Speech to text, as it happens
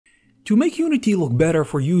To make Unity look better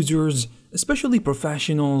for users, especially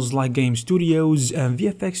professionals like game studios and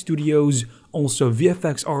VFX studios, also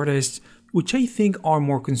VFX artists, which I think are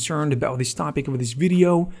more concerned about this topic of this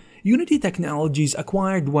video, Unity Technologies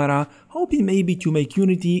acquired Weta, hoping maybe to make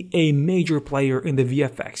Unity a major player in the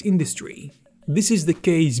VFX industry. This is the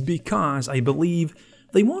case because I believe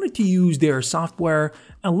they wanted to use their software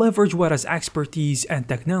and leverage Weta's expertise and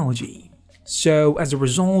technology. So as a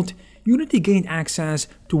result, Unity gained access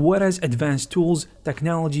to Weta's advanced tools,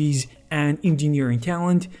 technologies, and engineering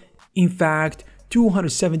talent. In fact,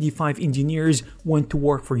 275 engineers went to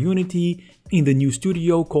work for Unity in the new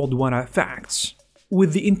studio called Weta Facts,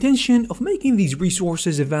 with the intention of making these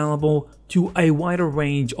resources available to a wider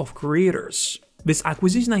range of creators. This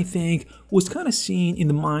acquisition, I think, was kind of seen in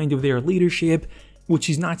the mind of their leadership, which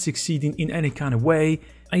is not succeeding in any kind of way.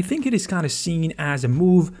 I think it is kind of seen as a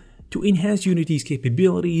move to enhance Unity's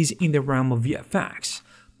capabilities in the realm of VFX,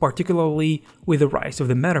 particularly with the rise of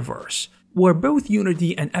the metaverse, where both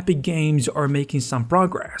Unity and Epic Games are making some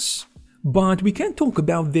progress. But we can't talk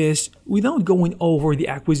about this without going over the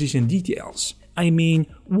acquisition details. I mean,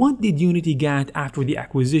 what did Unity get after the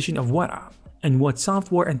acquisition of Weta, and what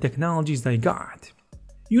software and technologies they got?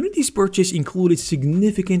 Unity's purchase included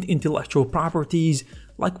significant intellectual properties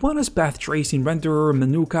like Weta's path tracing renderer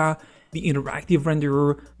Manuka, the interactive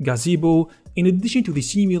renderer Gazebo, in addition to the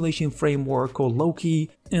simulation framework called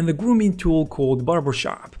Loki, and the grooming tool called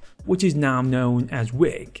Barbershop, which is now known as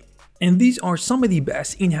Wig. And these are some of the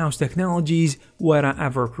best in-house technologies Weta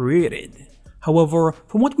ever created. However,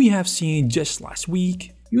 from what we have seen just last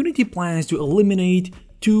week, Unity plans to eliminate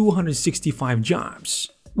 265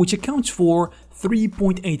 jobs, which accounts for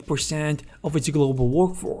 3.8% of its global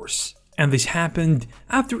workforce. And this happened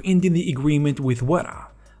after ending the agreement with Weta.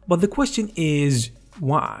 But the question is,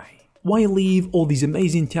 why? Why leave all these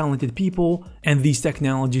amazing talented people and these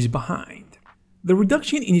technologies behind? The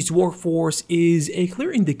reduction in its workforce is a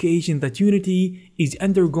clear indication that Unity is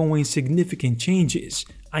undergoing significant changes.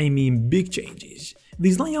 I mean big changes.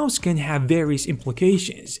 These layoffs can have various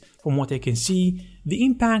implications. From what I can see, the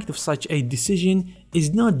impact of such a decision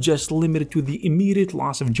is not just limited to the immediate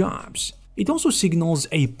loss of jobs. It also signals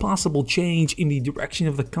a possible change in the direction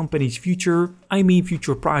of the company's future,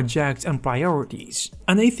 future projects and priorities.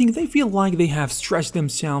 And I think they feel like they have stretched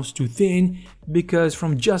themselves too thin because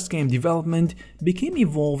from just game development became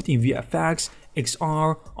involved in VFX,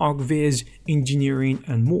 XR, ArcViz, engineering,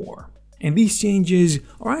 and more. And these changes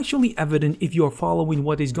are actually evident if you are following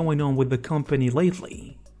what is going on with the company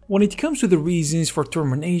lately. When it comes to the reasons for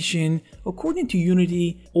termination, according to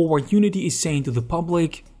Unity, or what Unity is saying to the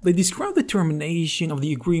public, they describe the termination of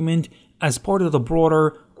the agreement as part of the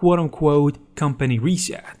broader quote-unquote company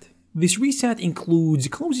reset. This reset includes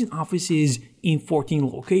closing offices in 14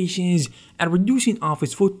 locations and reducing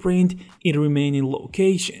office footprint in the remaining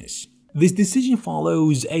locations. This decision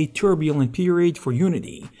follows a turbulent period for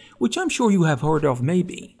Unity, which I'm sure you have heard of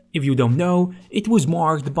maybe. If you don't know, it was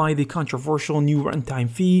marked by the controversial new runtime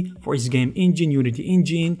fee for its game engine Unity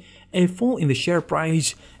Engine, a fall in the share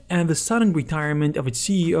price, and the sudden retirement of its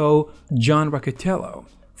CEO, John Riccitiello.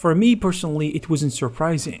 For me personally, it wasn't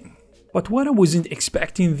surprising. But Weta wasn't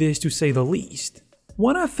expecting this, to say the least.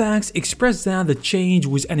 Weta Facts expressed that the change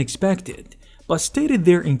was unexpected, but stated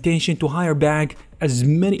their intention to hire back as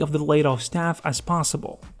many of the laid-off staff as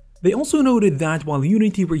possible. They also noted that while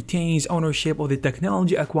Unity retains ownership of the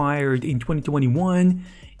technology acquired in 2021,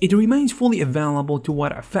 it remains fully available to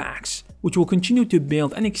Weta Facts, which will continue to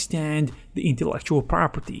build and extend the intellectual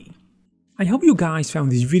property. I hope you guys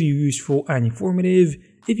found this video useful and informative.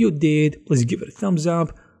 If you did, please give it a thumbs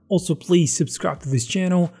up. Also, please subscribe to this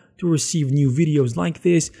channel to receive new videos like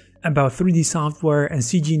this about 3D software and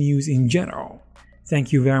CG news in general.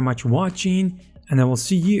 Thank you very much for watching, and I will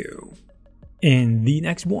see you in the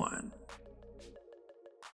next one.